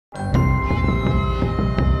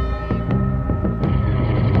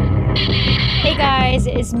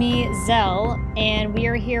it is me, Zell, and we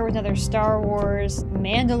are here with another Star Wars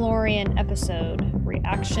Mandalorian episode,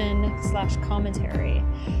 reaction/commentary.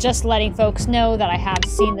 Just letting folks know that I have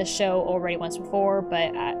seen the show already once before,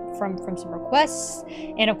 but from some requests,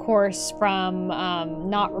 and of course from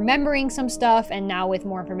not remembering some stuff, and now with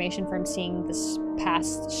more information from seeing this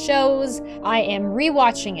past shows, I am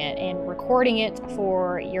rewatching it and recording it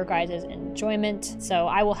for your guys' enjoyment. So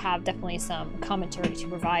I will have definitely some commentary to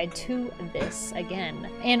provide to this again.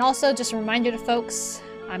 And also just a reminder to folks,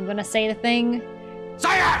 I'm gonna say the thing.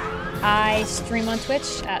 Say it! I stream on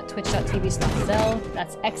Twitch at twitch.tv/Zell.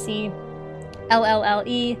 That's XELLLE.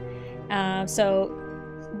 So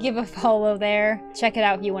give a follow there. Check it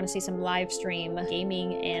out if you want to see some live stream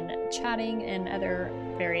gaming and chatting and other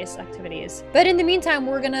various activities. But in the meantime,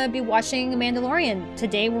 we're gonna be watching Mandalorian.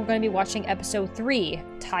 Today we're gonna be watching episode 3,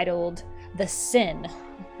 titled The Sin.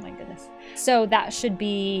 Oh my goodness. So that should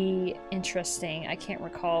be interesting. I can't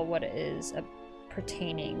recall what it is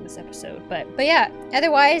pertaining this episode, but yeah,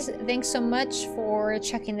 otherwise, thanks so much for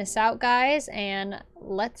checking this out, guys, and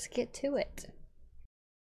let's get to it.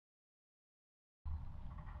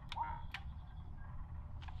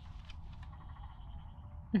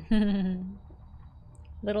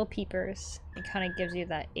 Little peepers. It kind of gives you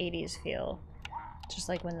that 80s feel, just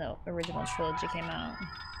like when the original trilogy came out.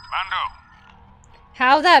 Mando.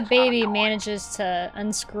 How that baby manages to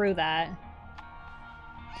unscrew that.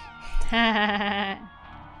 I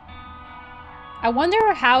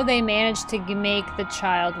wonder how they managed to make the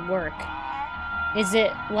child work. Is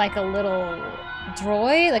it like a little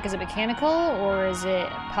droid? Like, is it mechanical or is it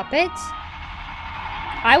puppet?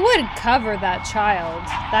 I would cover that child.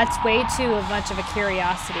 That's way too much of a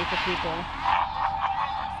curiosity for people.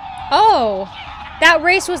 Oh! That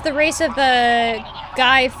race was the race of the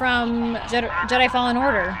guy from Jedi Fallen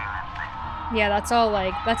Order. Yeah, that's all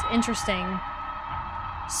like, that's interesting.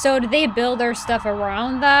 So did they build their stuff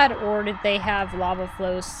around that, or did they have lava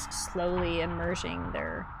flows slowly emerging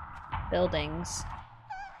their buildings?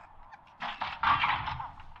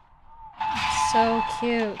 So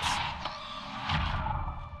cute.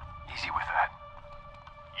 Easy with that.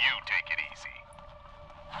 You take it easy.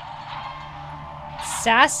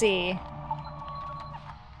 Sassy.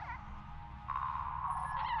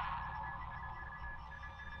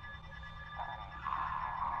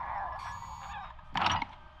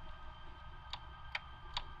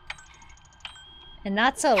 And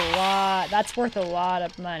that's a lot. That's worth a lot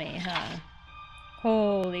of money, huh?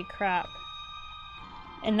 Holy crap.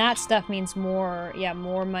 And that stuff means more, yeah,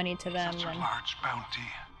 more money to them Such than... a large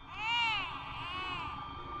bounty.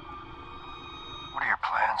 What are your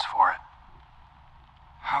plans for it?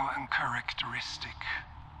 How uncharacteristic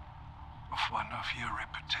of one of your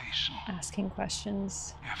reputation. Asking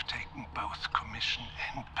questions. You have taken both commission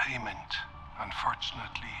and payment.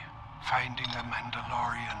 Unfortunately, finding a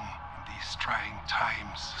Mandalorian in these trying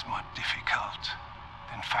times is more difficult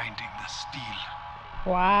than finding the steel.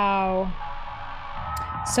 Wow.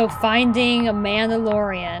 So finding a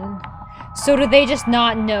Mandalorian. So do they just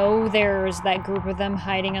not know there's that group of them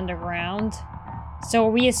hiding underground? So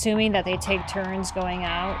are we assuming that they take turns going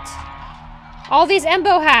out? All these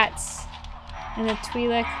Embo hats! And the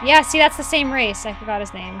Twi'lek. Yeah, see, that's the same race. I forgot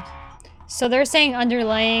his name. So they're saying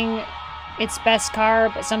underlaying it's Beskar,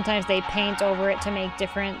 but sometimes they paint over it to make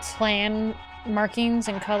different plan markings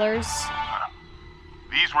and colors.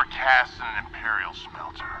 These were cast in an Imperial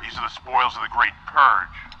smelter. These are the spoils of the Great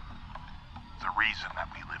Purge. The reason that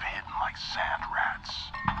we live hidden like sand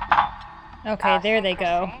rats. Okay, there they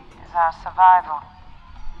go. Is our survival.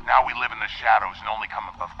 Now we live in the shadows and only come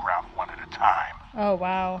above ground one at a time. Oh,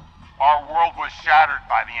 wow. Our world was shattered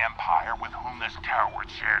by the Empire, with whom this coward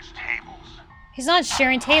shares tables. He's not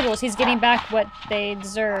sharing tables, he's getting back what they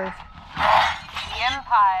deserve. The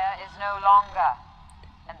Empire is no longer,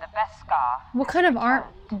 and the Beskar. What kind of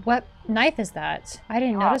what knife is that? I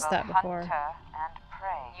didn't notice that before. Hunter and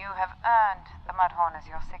prey. You have earned the Mudhorn as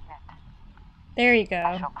your signet. There you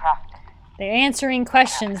I go. shall craft it. They're answering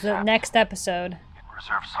questions the next episode.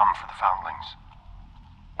 Reserve some for the foundlings.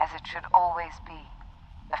 As it should always be.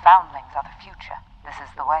 The foundlings are the future. This is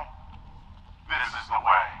the way. This is the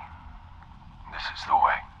way. This is the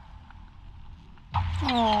way.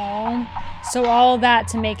 Aww. So all that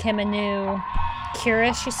to make him a new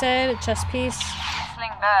Curious, she said, a chess piece.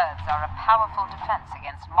 Whistling birds are a powerful defense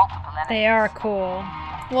against multiple enemies. They are cool.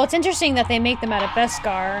 Well, it's interesting that they make them out of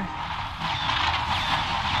Beskar.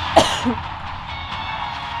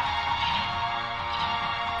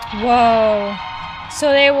 Whoa.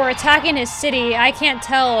 So they were attacking his city. I can't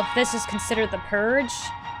tell if this is considered the Purge.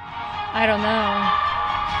 I don't know.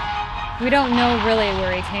 We don't know really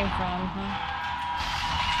where he came from, huh?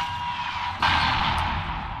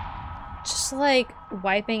 just like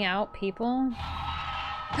wiping out people?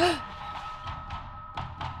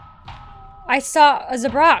 I saw a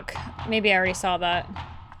Zabrak. Maybe I already saw that.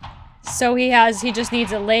 So he just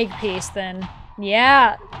needs a leg piece then.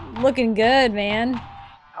 Yeah, looking good, man.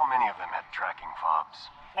 How many of them had tracking fobs?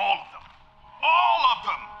 All of them. All of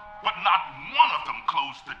them! But not one of them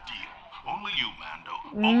closed the deal. Only you, Mando.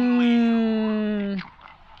 Only you.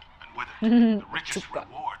 And with it, the richest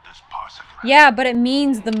reward this parsec. Yeah, but it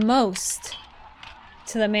means the most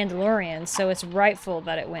to the Mandalorian, so it's rightful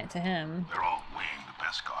that it went to him. They're all weighing the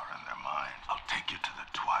Beskar in their mind. I'll take you to the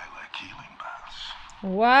Twi'lek healing baths.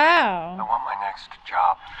 Wow. I want my next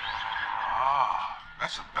job. Ah,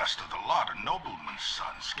 that's the best of the lot. A nobleman's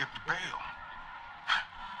son skipped bail.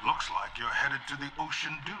 Looks like you're headed to the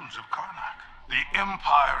ocean dunes of Karnak. The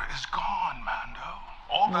Empire is gone, Mando.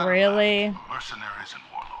 All that really? Left, mercenaries and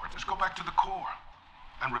warlords. Just go back to the core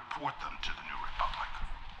and report them to the New Republic.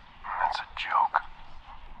 That's a joke.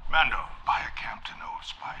 Mando, buy a camp to know of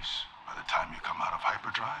spice. By the time you come out of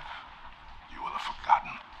hyperdrive, you will have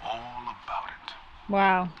forgotten all about it.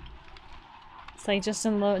 Wow. It's like, just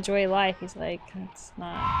enjoy life. He's like, it's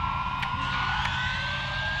not.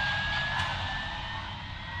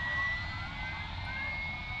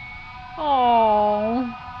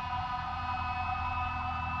 Oh.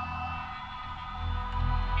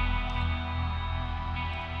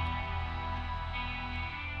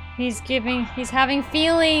 He's having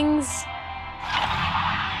feelings.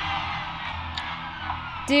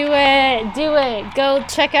 Do it. Go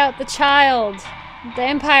check out the child. The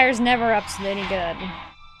Empire's never up to any good.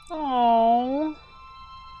 Oh,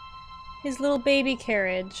 his little baby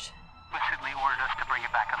carriage. Explicitly ordered us to bring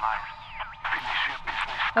it back alive. Finish your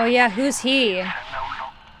business. Oh yeah, who's he?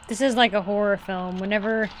 This is like a horror film.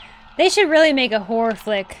 Whenever they should really make a horror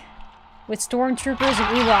flick with stormtroopers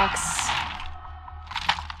and Ewoks.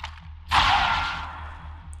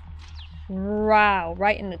 Wow,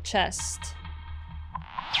 right in the chest.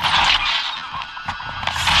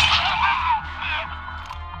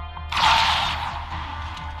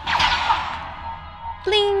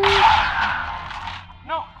 Bling!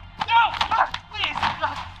 No! Please!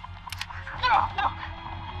 No!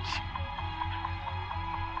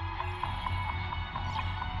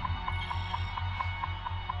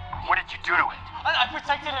 What did you do to it? I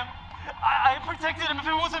protected him. I protected him. If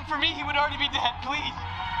it wasn't for me, he would already be dead. Please.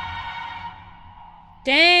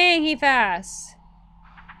 Dang, he fast.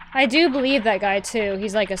 I do believe that guy too.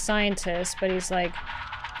 He's like a scientist, but he's like,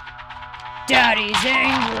 Daddy's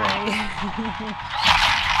angry.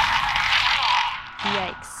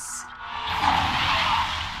 Yikes.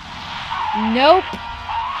 Nope.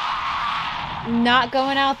 Not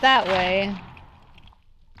going out that way.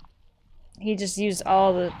 He just used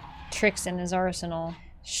all the tricks in his arsenal.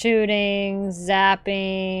 Shooting,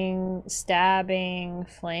 zapping, stabbing,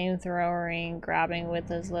 flamethrowing, grabbing with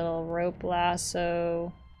his little rope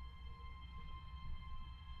lasso.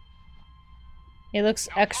 It looks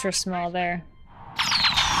extra small there.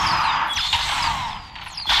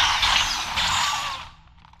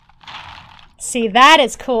 See, that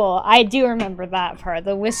is cool. I do remember that part.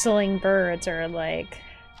 The whistling birds are like...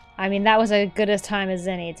 I mean, that was as good a time as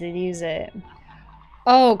any to use it.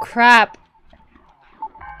 Oh, crap.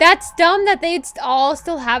 That's dumb that they'd all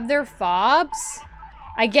still have their fobs.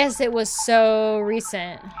 I guess it was so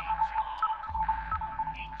recent.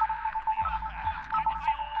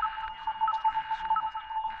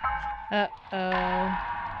 Uh-oh.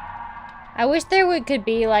 I wish there could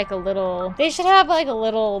be like a little... They should have like a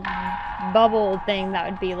little bubble thing that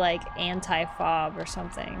would be like anti-fob or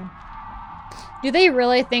something. Do they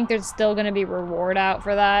really think there's still gonna be reward out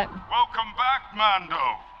for that? Welcome back,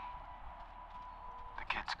 Mando. The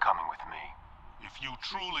kid's coming with me. If you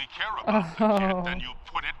truly care about the kid, then you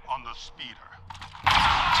put it on the speeder.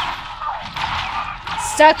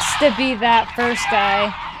 Sucks to be that first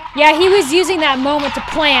guy. Yeah, he was using that moment to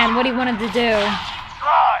plan what he wanted to do.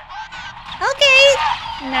 Okay.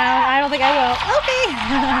 No, I don't think I will. Okay.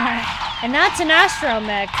 And that's an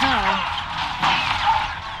astromech, huh?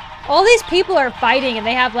 All these people are fighting and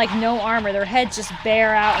they have like no armor. Their heads just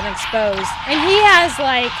bare out and exposed. And he has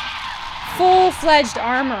like full-fledged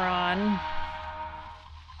armor on.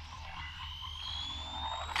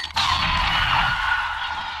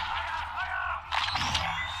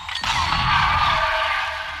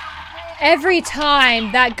 Every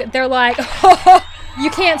time that they're like, oh,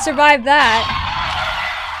 you can't survive that.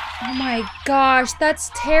 Oh my gosh,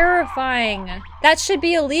 that's terrifying. That should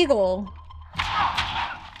be illegal.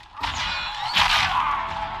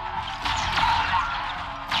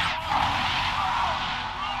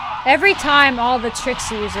 Every time all the tricks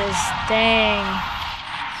he uses, dang.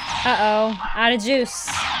 Uh-oh. Out of juice.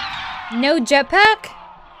 No jetpack?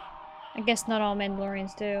 I guess not all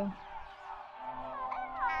Mandalorians do.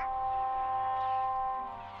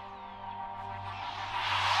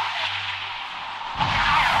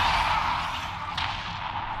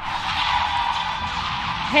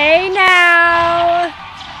 Hey now!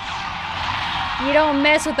 You don't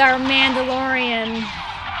mess with our Mandalorian.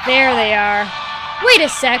 There they are. Wait a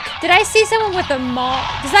sec. Did I see someone with a Maul?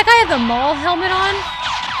 Does that guy have the Maul helmet on?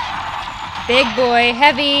 Big boy,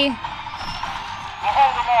 heavy. We'll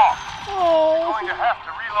hold them off. Oh. We're going to have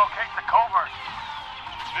to relocate the covert.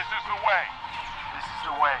 This is the way. This is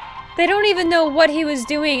the way. They don't even know what he was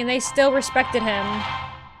doing and they still respected him.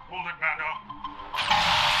 Hold it, Mando.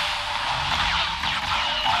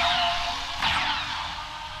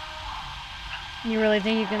 You really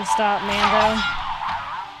think you can stop Mando?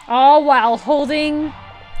 All while holding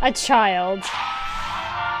a child.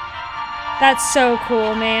 That's so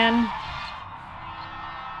cool, man.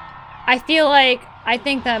 I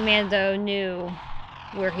think that Mando knew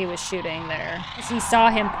where he was shooting there. As he saw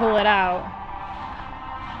him pull it out.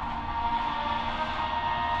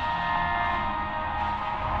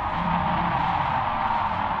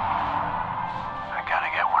 I gotta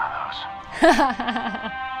get one of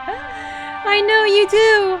those. I know you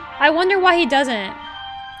do. I wonder why he doesn't.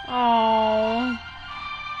 Oh.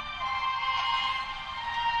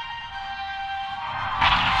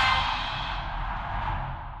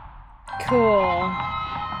 Cool.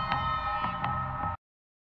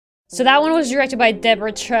 So that one was directed by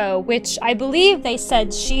Deborah Cho, which I believe they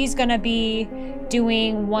said she's gonna be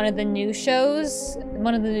doing one of the new shows,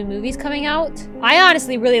 one of the new movies coming out. I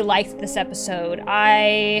honestly really liked this episode.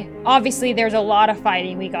 Obviously there's a lot of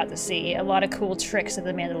fighting we got to see, a lot of cool tricks that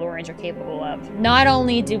the Mandalorians are capable of. Not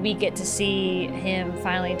only did we get to see him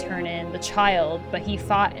finally turn in the child, but he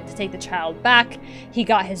fought to take the child back. He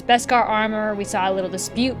got his Beskar armor. We saw a little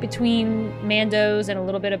dispute between Mandos and a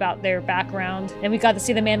little bit about their background. And we got to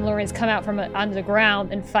see the Mandalorians come out from under the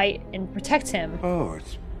ground and fight and protect him. Oh,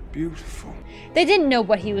 it's beautiful. They didn't know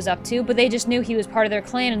what he was up to, but they just knew he was part of their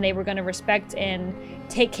clan and they were going to respect and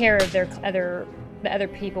take care of the other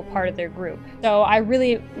people part of their group. So I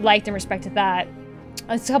really liked and respected that.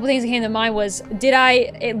 A couple things that came to mind was,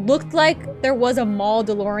 it looked like there was a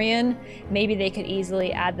Mandalorian. Maybe they could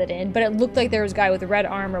easily add that in, but it looked like there was a guy with red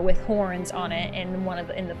armor with horns on it in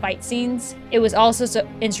the fight scenes. It was also so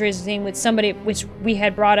interesting with somebody, which we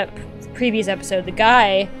had brought up previous episode. The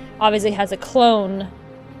guy obviously has a clone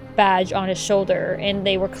badge on his shoulder, and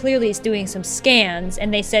they were clearly doing some scans,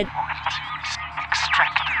 and they said,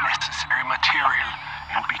 Extract the necessary material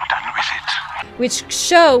and be done with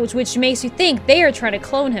it. which makes you think they are trying to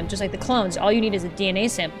clone him, just like the clones. All you need is a DNA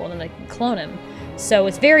sample, and then they can clone him. So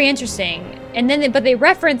it's very interesting. And then, but they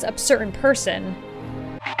reference a certain person.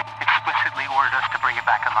 Explicitly ordered us to bring it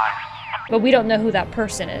back alive. But we don't know who that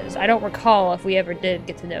person is. I don't recall if we ever did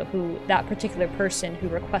get to know who that particular person who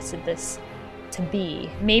requested this to be.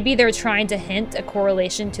 Maybe they're trying to hint a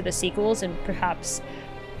correlation to the sequels and perhaps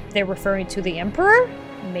they're referring to the Emperor?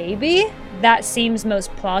 Maybe? That seems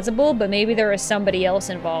most plausible, but maybe there is somebody else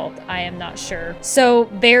involved. I am not sure. So,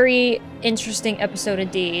 very interesting episode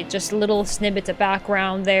indeed. Just little snippets of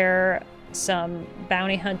background there, some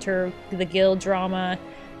bounty hunter, the guild drama,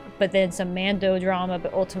 but then some Mando drama,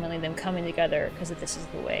 but ultimately them coming together because this is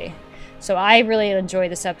the way. So I really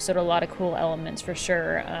enjoyed this episode, a lot of cool elements for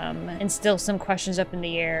sure, and still some questions up in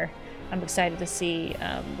the air. I'm excited to see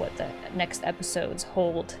what the next episodes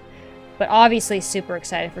hold. But obviously super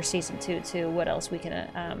excited for season 2 too, what else we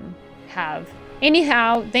can have.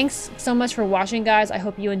 Anyhow, thanks so much for watching, guys. I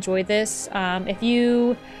hope you enjoyed this. If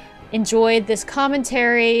you enjoyed this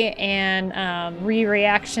commentary and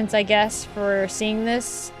re-reactions, I guess, for seeing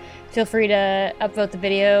this, feel free to upvote the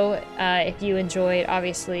video if you enjoyed.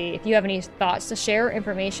 Obviously, if you have any thoughts to share,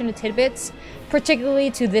 information and tidbits,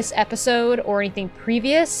 particularly to this episode or anything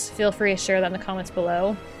previous, feel free to share that in the comments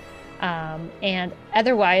below. And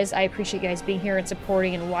otherwise, I appreciate you guys being here and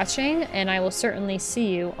supporting and watching, and I will certainly see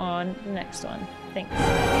you on the next one.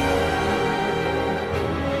 Thanks.